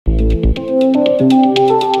Hello,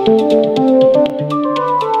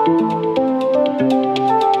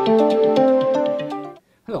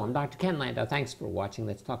 I'm Dr. Ken Landau. Thanks for watching.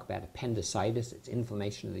 Let's talk about appendicitis. It's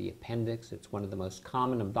inflammation of the appendix. It's one of the most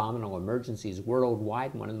common abdominal emergencies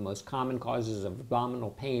worldwide, one of the most common causes of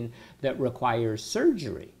abdominal pain that requires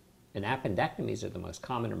surgery. And appendectomies are the most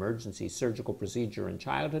common emergency surgical procedure in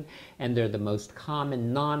childhood, and they're the most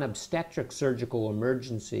common non-obstetric surgical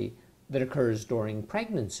emergency that occurs during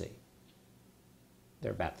pregnancy.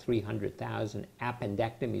 There are about 300,000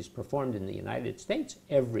 appendectomies performed in the United States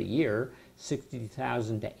every year.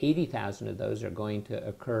 60,000 to 80,000 of those are going to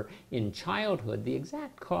occur in childhood. The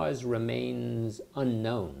exact cause remains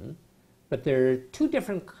unknown, but there are two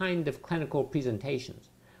different kinds of clinical presentations.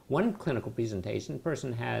 One clinical presentation, the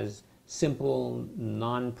person has simple,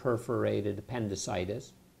 non-perforated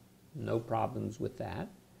appendicitis, no problems with that,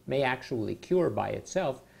 may actually cure by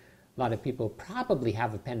itself. A lot of people probably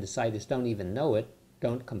have appendicitis, don't even know it,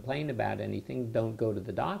 don't complain about anything, don't go to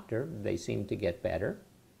the doctor, they seem to get better.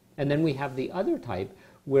 And then we have the other type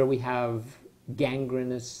where we have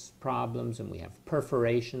gangrenous problems and we have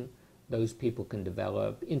perforation. Those people can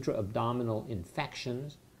develop intra-abdominal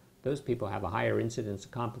infections. Those people have a higher incidence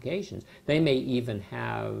of complications. They may even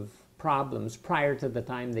have problems prior to the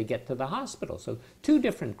time they get to the hospital. So two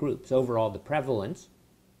different groups. Overall, the prevalence,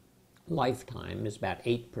 lifetime, is about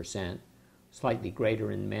 8%. Slightly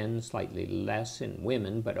greater in men, slightly less in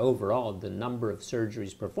women, but overall the number of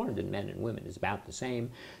surgeries performed in men and women is about the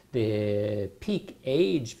same. The peak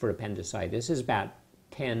age for appendicitis is about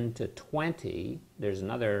 10 to 20. There's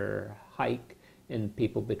another hike in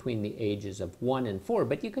people between the ages of 1 and 4,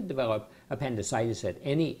 but you could develop appendicitis at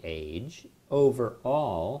any age.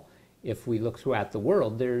 Overall, if we look throughout the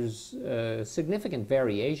world, there's significant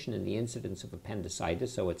variation in the incidence of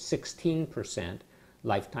appendicitis, so it's 16%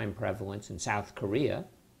 lifetime prevalence in South Korea,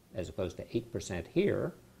 as opposed to 8%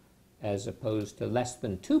 here, as opposed to less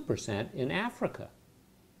than 2% in Africa.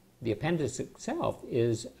 The appendix itself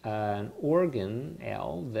is an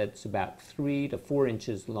organelle that's about 3 to 4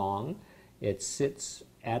 inches long. It sits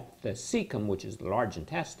at the cecum, which is the large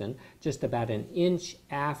intestine, just about an inch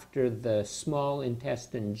after the small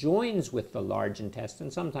intestine joins with the large intestine.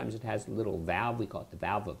 Sometimes it has a little valve, we call it the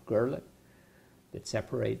valve of Gurlitt, that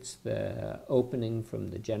separates the opening from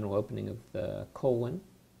the general opening of the colon.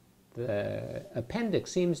 The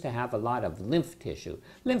appendix seems to have a lot of lymph tissue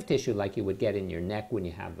like you would get in your neck when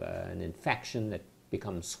you have an infection that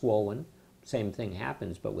becomes swollen. Same thing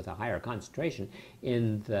happens, but with a higher concentration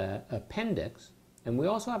in the appendix. And we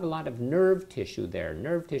also have a lot of nerve tissue there,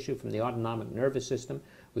 nerve tissue from the autonomic nervous system.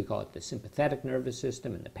 We call it the sympathetic nervous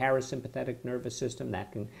system and the parasympathetic nervous system.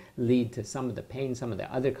 That can lead to some of the pain, some of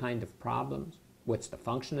the other kind of problems. What's the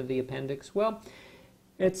function of the appendix? Well,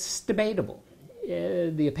 it's debatable.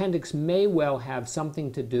 The appendix may well have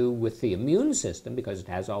something to do with the immune system because it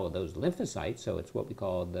has all of those lymphocytes, so it's what we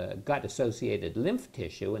call the gut-associated lymph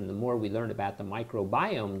tissue, and the more we learn about the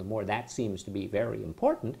microbiome, the more that seems to be very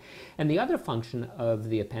important. And the other function of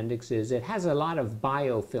the appendix is it has a lot of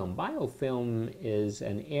biofilm. Biofilm is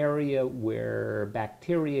an area where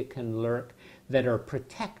bacteria can lurk that are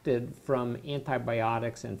protected from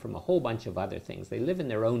antibiotics and from a whole bunch of other things. They live in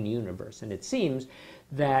their own universe, and it seems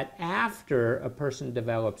that after a person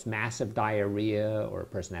develops massive diarrhea, or a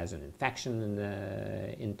person has an infection in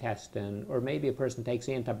the intestine, or maybe a person takes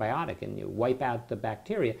antibiotic and you wipe out the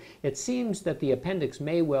bacteria, it seems that the appendix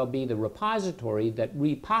may well be the repository that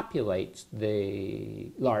repopulates the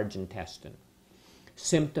large intestine.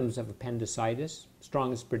 Symptoms of appendicitis,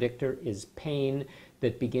 strongest predictor is pain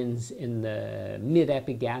that begins in the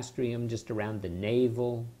mid-epigastrium, just around the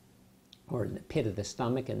navel or in the pit of the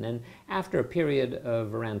stomach, and then after a period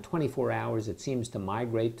of around 24 hours it seems to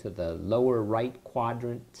migrate to the lower right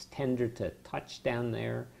quadrant. It's tender to touch down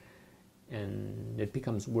there, and it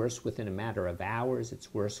becomes worse within a matter of hours.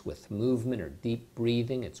 It's worse with movement or deep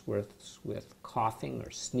breathing. It's worse with coughing or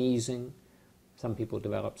sneezing. Some people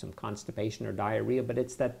develop some constipation or diarrhea, but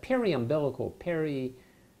it's that periumbilical,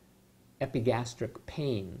 epigastric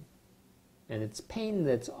pain. And it's pain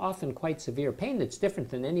that's often quite severe, pain that's different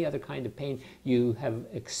than any other kind of pain you have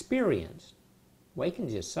experienced.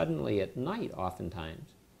 Wakens you suddenly at night oftentimes.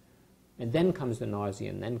 And then comes the nausea,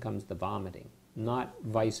 and then comes the vomiting, not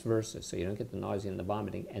vice versa. So you don't get the nausea and the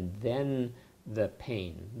vomiting, and then the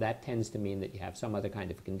pain. That tends to mean that you have some other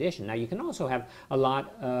kind of condition. Now, you can also have a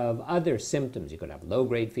lot of other symptoms. You could have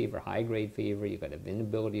low-grade fever, high-grade fever. You could have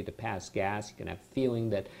inability to pass gas. You can have feeling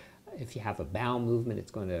that if you have a bowel movement,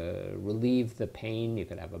 it's going to relieve the pain. You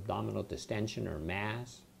could have abdominal distension or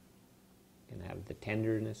mass. You can have the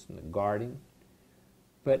tenderness and the guarding.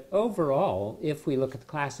 But overall, if we look at the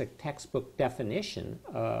classic textbook definition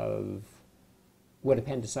of what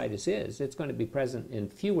appendicitis is, it's going to be present in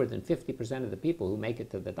fewer than 50% of the people who make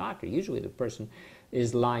it to the doctor. Usually the person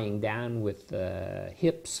is lying down with the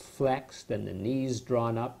hips flexed and the knees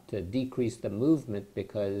drawn up to decrease the movement,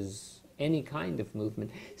 because any kind of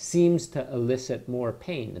movement seems to elicit more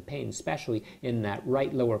pain, the pain especially in that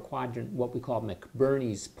right lower quadrant, what we call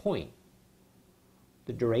McBurney's point.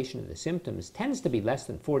 The duration of the symptoms tends to be less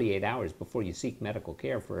than 48 hours before you seek medical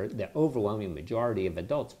care for the overwhelming majority of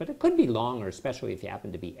adults, but it could be longer, especially if you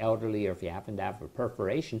happen to be elderly or if you happen to have a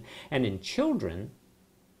perforation. And in children,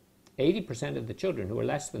 80% of the children who are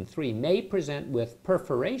less than 3 may present with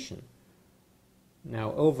perforation.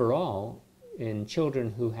 Now, overall, in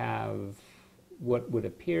children who have what would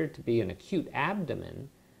appear to be an acute abdomen,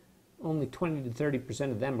 only 20 to 30%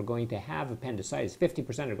 of them are going to have appendicitis.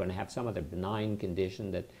 50% are going to have some other benign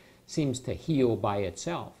condition that seems to heal by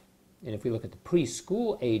itself. And if we look at the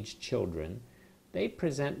preschool-aged children, they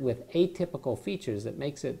present with atypical features that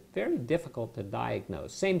makes it very difficult to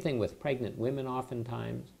diagnose. Same thing with pregnant women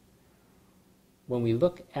oftentimes. When we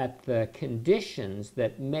look at the conditions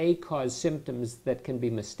that may cause symptoms that can be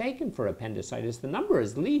mistaken for appendicitis, the number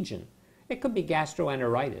is legion. It could be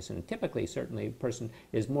gastroenteritis, and typically, certainly, a person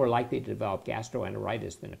is more likely to develop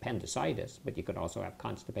gastroenteritis than appendicitis, but you could also have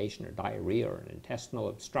constipation or diarrhea or an intestinal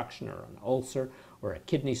obstruction or an ulcer or a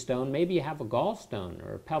kidney stone. Maybe you have a gallstone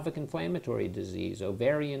or a pelvic inflammatory disease,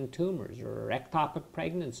 ovarian tumors or ectopic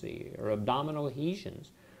pregnancy or abdominal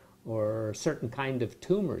adhesions or certain kind of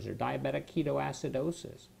tumors or diabetic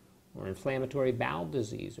ketoacidosis or inflammatory bowel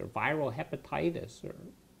disease or viral hepatitis or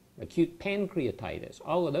acute pancreatitis.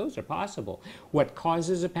 All of those are possible. What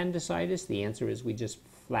causes appendicitis? The answer is we just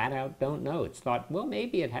flat out don't know. It's thought, well,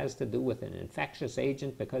 maybe it has to do with an infectious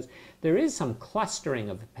agent, because there is some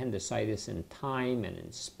clustering of appendicitis in time and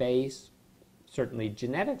in space. Certainly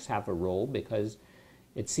genetics have a role, because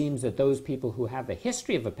it seems that those people who have a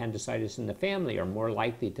history of appendicitis in the family are more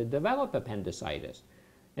likely to develop appendicitis.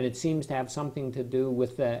 And it seems to have something to do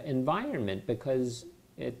with the environment, because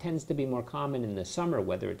it tends to be more common in the summer,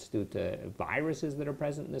 whether it's due to viruses that are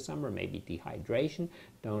present in the summer, maybe dehydration,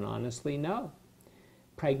 don't honestly know.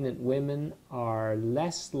 Pregnant women are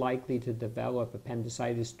less likely to develop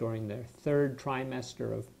appendicitis during their 3rd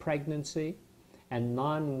trimester of pregnancy, and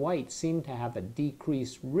non-whites seem to have a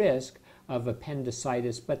decreased risk of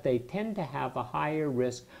appendicitis, but they tend to have a higher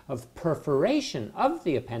risk of perforation of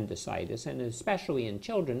the appendicitis, and especially in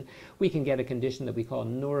children, we can get a condition that we call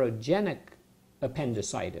neurogenic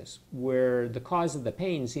appendicitis, where the cause of the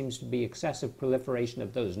pain seems to be excessive proliferation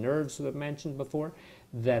of those nerves that I mentioned before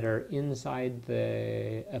that are inside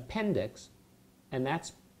the appendix, and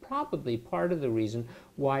that's probably part of the reason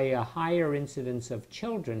why a higher incidence of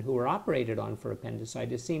children who are operated on for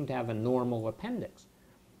appendicitis seem to have a normal appendix.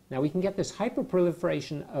 Now, we can get this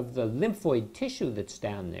hyperproliferation of the lymphoid tissue that's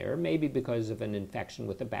down there, maybe because of an infection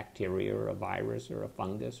with a bacteria or a virus or a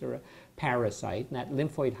fungus or a parasite, and that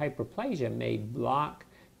lymphoid hyperplasia may block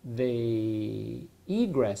the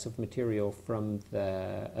egress of material from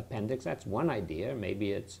the appendix. That's one idea.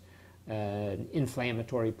 Maybe it's an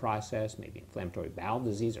inflammatory process, maybe inflammatory bowel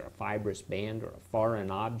disease or a fibrous band or a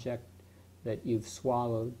foreign object that you've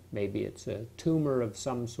swallowed. Maybe it's a tumor of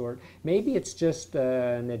some sort. Maybe it's just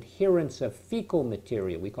an adherence of fecal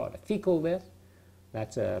material. We call it a fecal lith.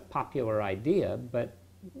 That's a popular idea, but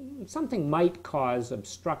something might cause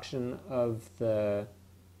obstruction of the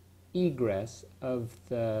egress of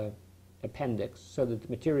the appendix so that the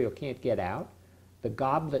material can't get out. The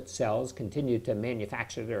goblet cells continue to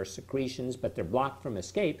manufacture their secretions, but they're blocked from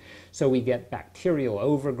escape. So we get bacterial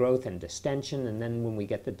overgrowth and distension, and then when we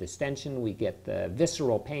get the distension, we get the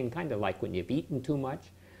visceral pain, kind of like when you've eaten too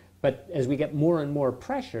much. But as we get more and more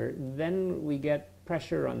pressure, then we get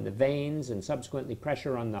pressure on the veins and subsequently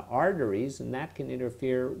pressure on the arteries, and that can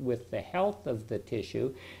interfere with the health of the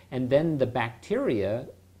tissue. And then the bacteria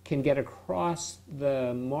can get across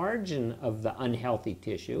the margin of the unhealthy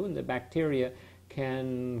tissue, and the bacteria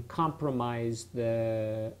can compromise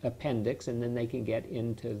the appendix, and then they can get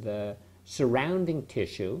into the surrounding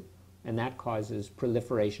tissue, and that causes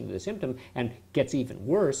proliferation of the symptom and gets even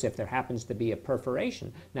worse if there happens to be a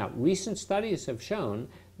perforation. Now, recent studies have shown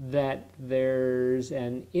that there's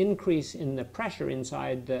an increase in the pressure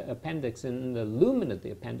inside the appendix and the lumen of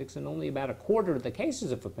the appendix in only about 1/4 of the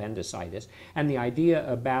cases of appendicitis. And the idea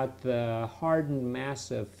about the hardened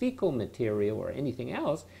mass of fecal material or anything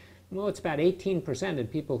else, well, it's about 18% in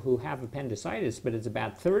people who have appendicitis, but it's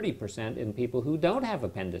about 30% in people who don't have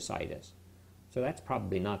appendicitis. So that's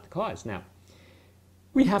probably not the cause. Now,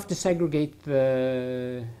 We have to segregate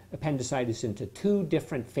the appendicitis into two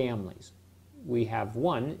different families. We have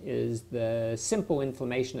one is the simple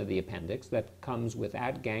inflammation of the appendix that comes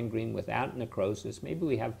without gangrene, without necrosis. Maybe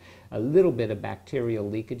we have a little bit of bacterial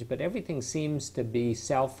leakage, but everything seems to be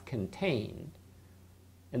self-contained.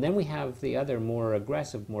 And then we have the other more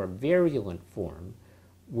aggressive, more virulent form,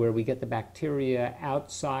 where we get the bacteria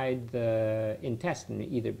outside the intestine,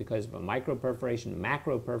 either because of a microperforation,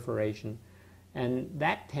 macroperforation, and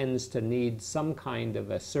that tends to need some kind of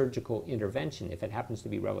a surgical intervention. If it happens to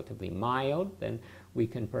be relatively mild, then we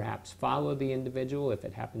can perhaps follow the individual. If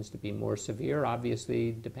it happens to be more severe,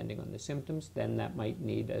 obviously, depending on the symptoms, then that might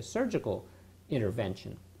need a surgical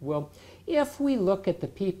intervention. Well, if we look at the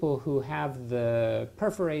people who have the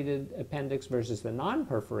perforated appendix versus the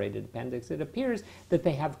non-perforated appendix, it appears that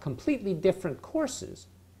they have completely different courses.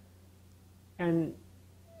 And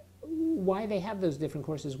why they have those different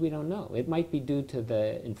courses, we don't know. It might be due to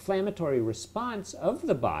the inflammatory response of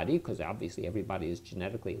the body, because obviously everybody is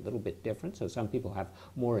genetically a little bit different, so some people have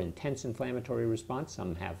more intense inflammatory response,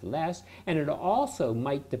 some have less, and it also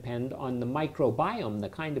might depend on the microbiome, the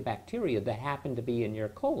kind of bacteria that happen to be in your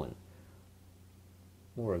colon.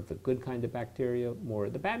 More of the good kind of bacteria, more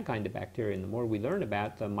of the bad kind of bacteria, and the more we learn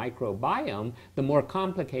about the microbiome, the more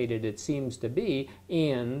complicated it seems to be,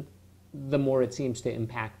 and the more it seems to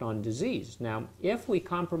impact on disease. Now, if we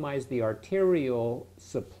compromise the arterial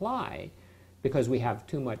supply because we have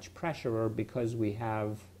too much pressure or because we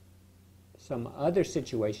have some other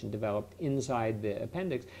situation developed inside the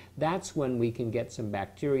appendix, that's when we can get some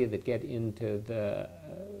bacteria that get into the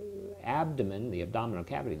abdomen, the abdominal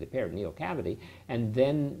cavity, the peritoneal cavity, and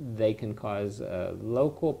then they can cause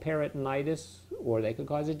local peritonitis, or they could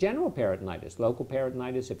cause a general peritonitis. Local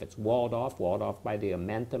peritonitis, if it's walled off by the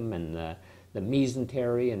omentum and the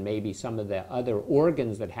mesentery and maybe some of the other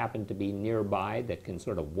organs that happen to be nearby that can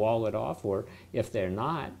sort of wall it off, or if they're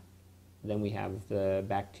not, then we have the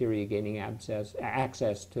bacteria gaining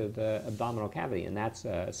access to the abdominal cavity, and that's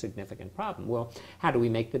a significant problem. Well, how do we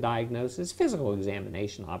make the diagnosis? Physical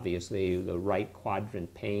examination, obviously, the right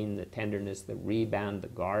quadrant pain, the tenderness, the rebound, the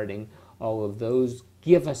guarding, all of those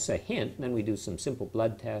give us a hint. Then we do some simple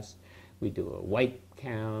blood tests. We do a white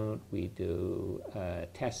count. We do a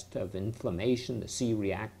test of inflammation, the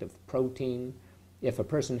C-reactive protein. If a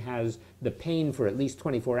person has the pain for at least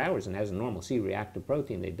 24 hours and has a normal C-reactive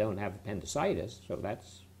protein, they don't have appendicitis, so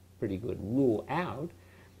that's pretty good rule out.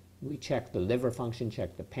 We check the liver function,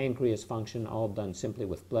 check the pancreas function, all done simply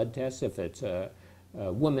with blood tests. If it's a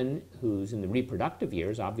woman who's in the reproductive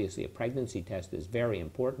years, obviously a pregnancy test is very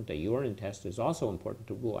important. A urine test is also important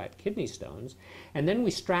to rule out kidney stones. And then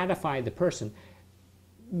we stratify the person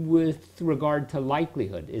with regard to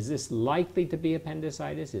likelihood. Is this likely to be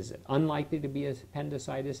appendicitis? Is it unlikely to be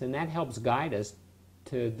appendicitis? And that helps guide us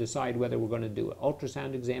to decide whether we're going to do an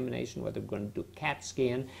ultrasound examination, whether we're going to do a CAT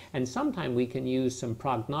scan, and sometimes we can use some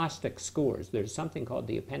prognostic scores. There's something called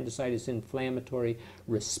the Appendicitis Inflammatory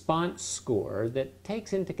Response Score that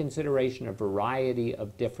takes into consideration a variety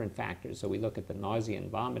of different factors. So we look at the nausea and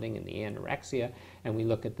vomiting and the anorexia, and we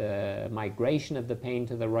look at the migration of the pain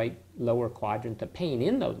to the right lower quadrant, the pain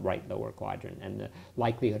in the right lower quadrant, and the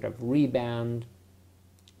likelihood of rebound.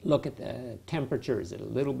 Look at the temperature. Is it a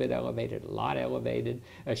little bit elevated, a lot elevated?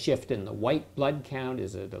 A shift in the white blood count,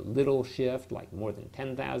 is it a little shift, like more than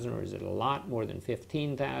 10,000, or is it a lot, more than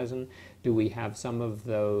 15,000? Do we have some of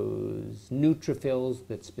those neutrophils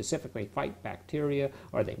that specifically fight bacteria?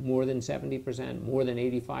 Are they more than 70%, more than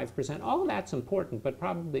 85%? All of that's important, but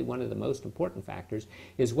probably one of the most important factors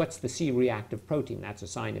is what's the C-reactive protein. That's a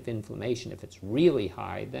sign of inflammation. If it's really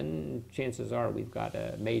high, then chances are we've got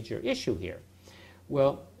a major issue here.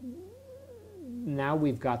 Well, now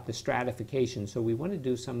we've got the stratification, so we want to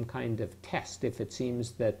do some kind of test if it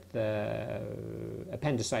seems that the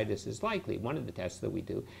appendicitis is likely. One of the tests that we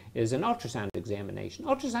do is an ultrasound examination.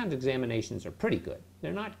 Ultrasound examinations are pretty good.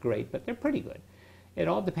 They're not great, but they're pretty good. It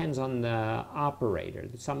all depends on the operator.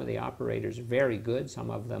 Some of the operators are very good, some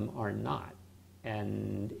of them are not.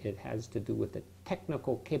 And it has to do with the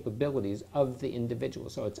technical capabilities of the individual.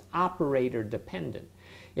 So it's operator dependent.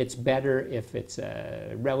 It's better if it's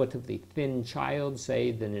a relatively thin child,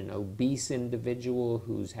 say, than an obese individual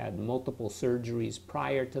who's had multiple surgeries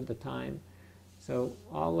prior to the time. So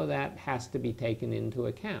all of that has to be taken into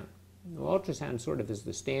account. Ultrasound sort of is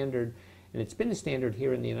the standard, and it's been the standard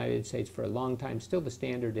here in the United States for a long time, still the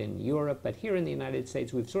standard in Europe, but here in the United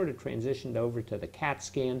States we've sort of transitioned over to the CAT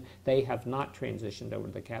scan. They have not transitioned over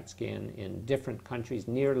to the CAT scan in different countries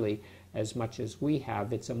nearly as much as we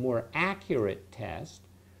have. It's a more accurate test,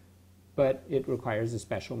 but it requires a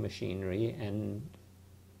special machinery, and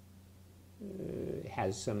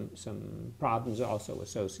has some problems also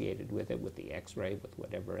associated with it, with the x-ray, with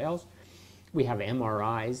whatever else. We have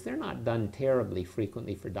MRIs. They're not done terribly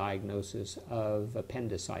frequently for diagnosis of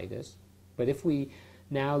appendicitis. But if we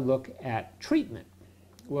now look at treatment,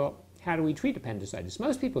 well, how do we treat appendicitis?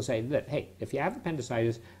 Most people say that, hey, if you have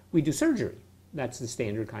appendicitis, we do surgery. That's the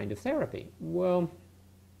standard kind of therapy. Well,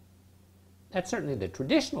 that's certainly the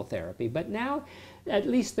traditional therapy, but now at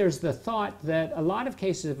least there's the thought that a lot of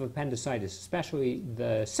cases of appendicitis, especially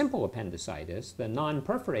the simple appendicitis, the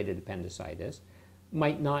non-perforated appendicitis,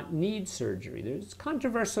 might not need surgery. There's a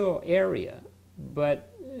controversial area, but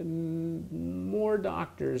more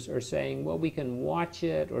doctors are saying, well, we can watch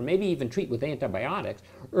it or maybe even treat with antibiotics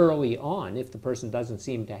early on if the person doesn't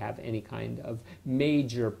seem to have any kind of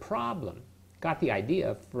major problem. Got the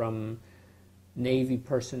idea from Navy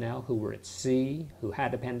personnel who were at sea, who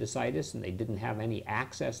had appendicitis, and they didn't have any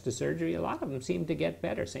access to surgery. A lot of them seemed to get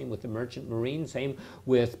better. Same with the merchant marine, same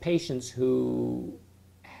with patients who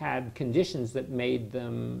had conditions that made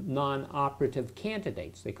them non-operative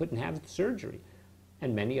candidates. They couldn't have surgery,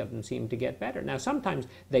 and many of them seemed to get better. Now, sometimes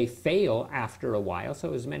they fail after a while,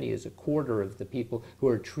 so as many as a quarter of the people who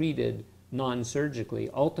are treated non-surgically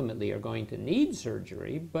ultimately are going to need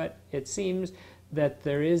surgery, but it seems that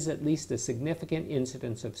there is at least a significant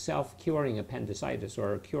incidence of self-curing appendicitis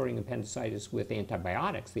or curing appendicitis with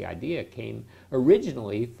antibiotics. The idea came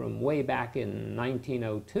originally from way back in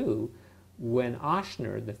 1902 when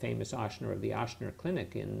Ochsner, the famous Ochsner of the Ochsner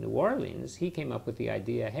Clinic in New Orleans, he came up with the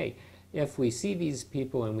idea, hey, if we see these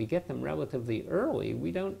people and we get them relatively early,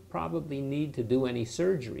 we don't probably need to do any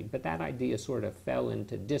surgery. But that idea sort of fell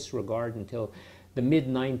into disregard until the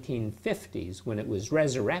mid-1950s when it was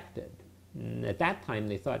resurrected. And at that time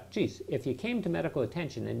they thought, geez, if you came to medical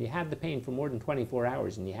attention and you had the pain for more than 24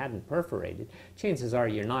 hours and you hadn't perforated, chances are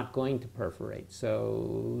you're not going to perforate.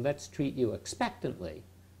 So let's treat you expectantly.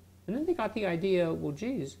 And then they got the idea, well,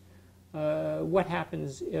 geez, what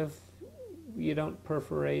happens if you don't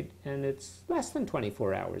perforate and it's less than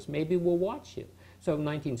 24 hours? Maybe we'll watch you. So in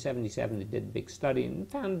 1977, they did a big study and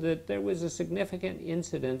found that there was a significant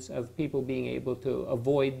incidence of people being able to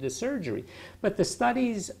avoid the surgery. But the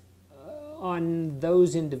studies on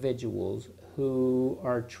those individuals who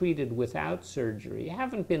are treated without surgery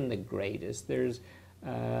haven't been the greatest. There's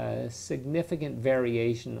significant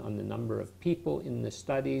variation on the number of people in the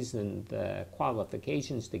studies and the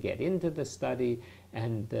qualifications to get into the study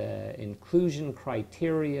and the inclusion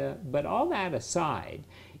criteria. But all that aside,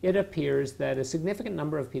 it appears that a significant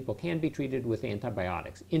number of people can be treated with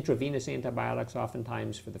antibiotics. Intravenous antibiotics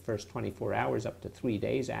oftentimes for the first 24 hours, up to 3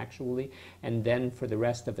 days actually, and then for the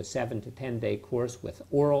rest of a 7 to 10 day course with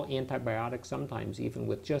oral antibiotics, sometimes even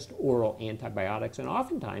with just oral antibiotics, and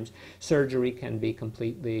oftentimes surgery can be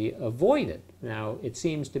completely avoided. Now, it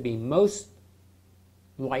seems to be most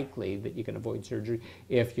likely that you can avoid surgery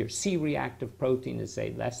if your C-reactive protein is,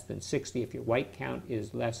 say, less than 60, if your white count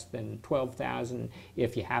is less than 12,000,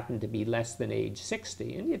 if you happen to be less than age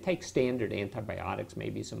 60, and you take standard antibiotics,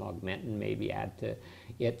 maybe some augmentin, maybe add to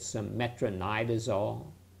it some metronidazole,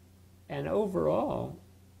 and overall,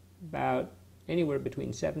 about anywhere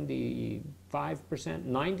between 75%,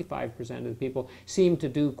 95% of the people seem to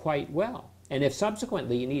do quite well. And if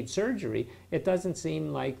subsequently you need surgery, it doesn't seem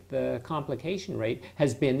like the complication rate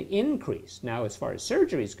has been increased. Now, as far as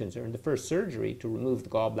surgery is concerned, the first surgery to remove the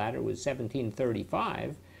gallbladder was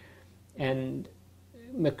 1735. And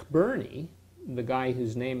McBurney, the guy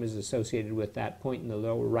whose name is associated with that point in the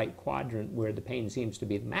lower right quadrant where the pain seems to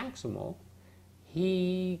be maximal,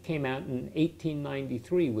 he came out in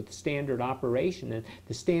 1893 with the standard operation, and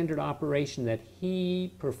the standard operation that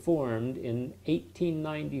he performed in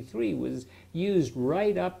 1893 was used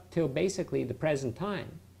right up till basically the present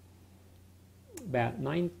time. About in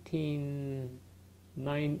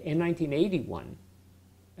 1981,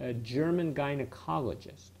 a German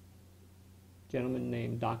gynecologist, a gentleman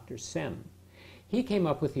named Dr. Sem, he came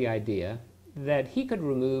up with the idea that he could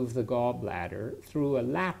remove the gallbladder through a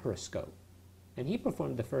laparoscope. And he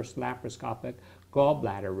performed the first laparoscopic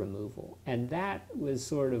gallbladder removal. And that was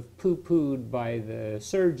sort of poo-pooed by the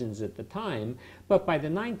surgeons at the time. But by the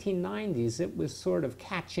 1990s, it was sort of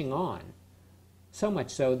catching on. So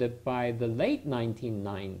much so that by the late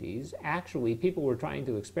 1990s, actually, people were trying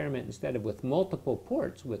to experiment instead of with multiple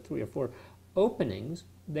ports, with 3 or 4 openings,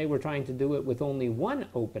 they were trying to do it with only 1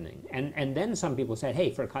 opening. And then some people said,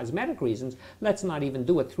 hey, for cosmetic reasons, let's not even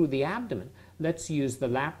do it through the abdomen. Let's use the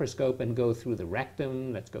laparoscope and go through the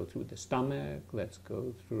rectum, let's go through the stomach, let's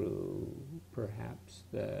go through perhaps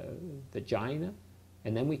the vagina,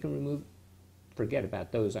 and then we can remove, forget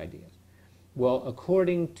about those ideas. Well,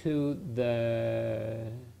 according to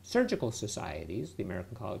the surgical societies, the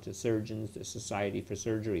American College of Surgeons, the Society for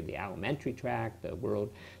Surgery, the Alimentary Tract, the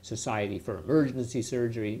World Society for Emergency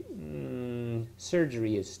Surgery,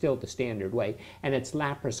 surgery is still the standard way. And it's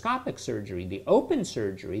laparoscopic surgery, the open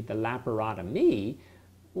surgery, the laparotomy,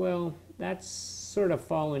 well, that's sort of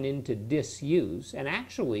fallen into disuse. And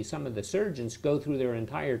actually, some of the surgeons go through their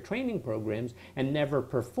entire training programs and never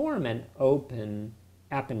perform an open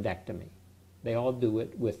appendectomy. They all do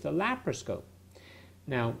it with the laparoscope.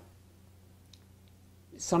 Now,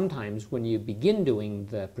 sometimes when you begin doing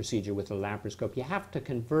the procedure with a laparoscope, you have to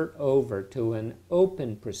convert over to an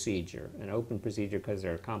open procedure because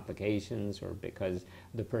there are complications, or because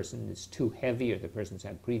the person is too heavy, or the person's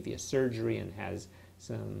had previous surgery and has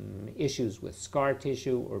some issues with scar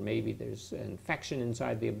tissue, or maybe there's an infection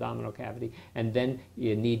inside the abdominal cavity, and then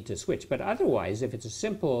you need to switch. But otherwise, if it's a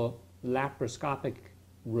simple laparoscopic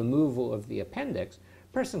removal of the appendix,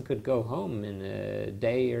 person could go home in a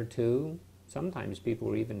day or two. Sometimes people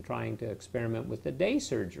are even trying to experiment with the day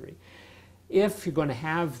surgery. If you're going to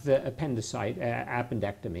have the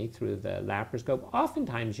appendectomy through the laparoscope,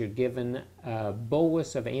 oftentimes you're given a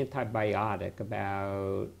bolus of antibiotic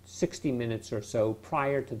about 60 minutes or so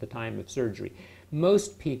prior to the time of surgery.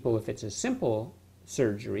 Most people, if it's a simple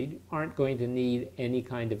surgery, aren't going to need any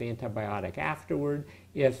kind of antibiotic afterward.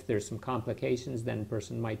 If there's some complications, then a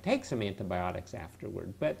person might take some antibiotics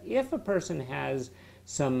afterward. But if a person has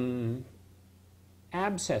some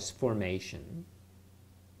abscess formation,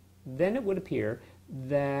 then it would appear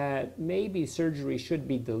that maybe surgery should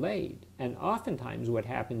be delayed. And oftentimes what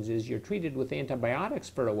happens is you're treated with antibiotics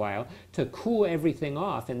for a while to cool everything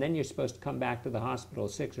off, and then you're supposed to come back to the hospital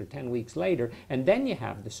 6 or 10 weeks later, and then you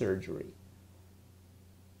have the surgery.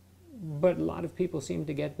 But a lot of people seem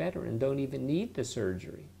to get better and don't even need the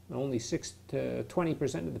surgery. Only 6 to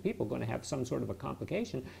 20% of the people are going to have some sort of a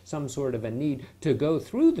complication, some sort of a need to go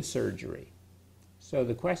through the surgery. So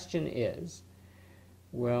the question is,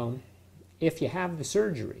 well, if you have the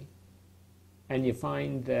surgery and you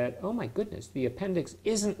find that, oh my goodness, the appendix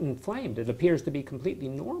isn't inflamed, it appears to be completely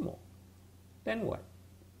normal, then what?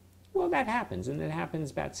 Well, that happens, and it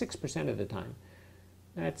happens about 6% of the time.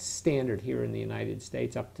 That's standard here in the United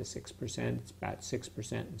States, up to 6%. It's about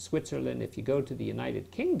 6% in Switzerland. If you go to the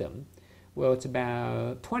United Kingdom, well, it's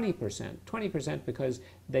about 20%. 20% because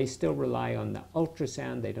they still rely on the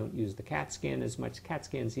ultrasound. They don't use the CAT scan as much. CAT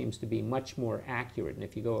scan seems to be much more accurate. And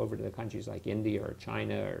if you go over to the countries like India or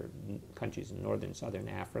China, or countries in northern, southern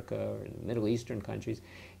Africa, or in Middle Eastern countries,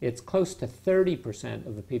 it's close to 30%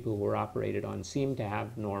 of the people who are operated on seem to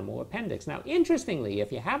have normal appendix. Now, interestingly,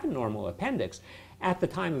 if you have a normal appendix, at the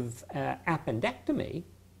time of appendectomy,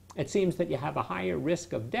 it seems that you have a higher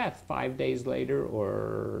risk of death 5 days later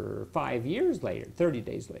or 5 years later, 30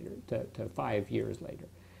 days later to 5 years later.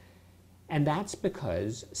 And that's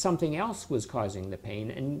because something else was causing the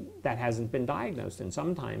pain, and that hasn't been diagnosed, and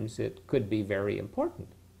sometimes it could be very important.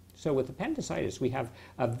 So with appendicitis, we have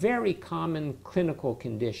a very common clinical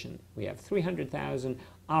condition. We have 300,000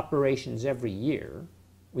 operations every year.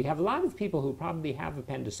 We have a lot of people who probably have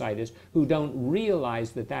appendicitis who don't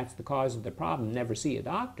realize that that's the cause of the problem, never see a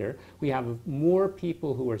doctor. We have more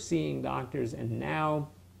people who are seeing doctors, and now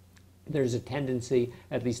there's a tendency,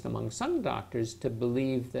 at least among some doctors, to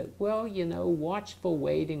believe that, well, you know, watchful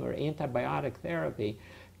waiting or antibiotic therapy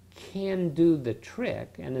can do the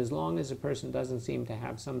trick, and as long as a person doesn't seem to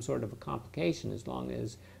have some sort of a complication, as long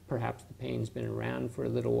as perhaps the pain's been around for a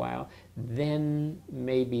little while, then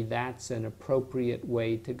maybe that's an appropriate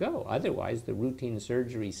way to go. Otherwise, the routine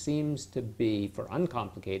surgery seems to be, for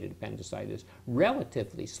uncomplicated appendicitis,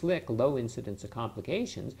 relatively slick, low incidence of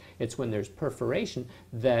complications. It's when there's perforation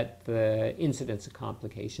that the incidence of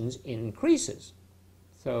complications increases.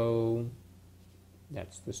 So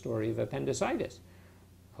that's the story of appendicitis.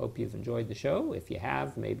 Hope you've enjoyed the show. If you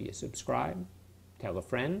have, maybe you subscribe, tell a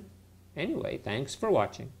friend. Anyway, thanks for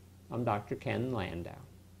watching. I'm Dr. Ken Landau.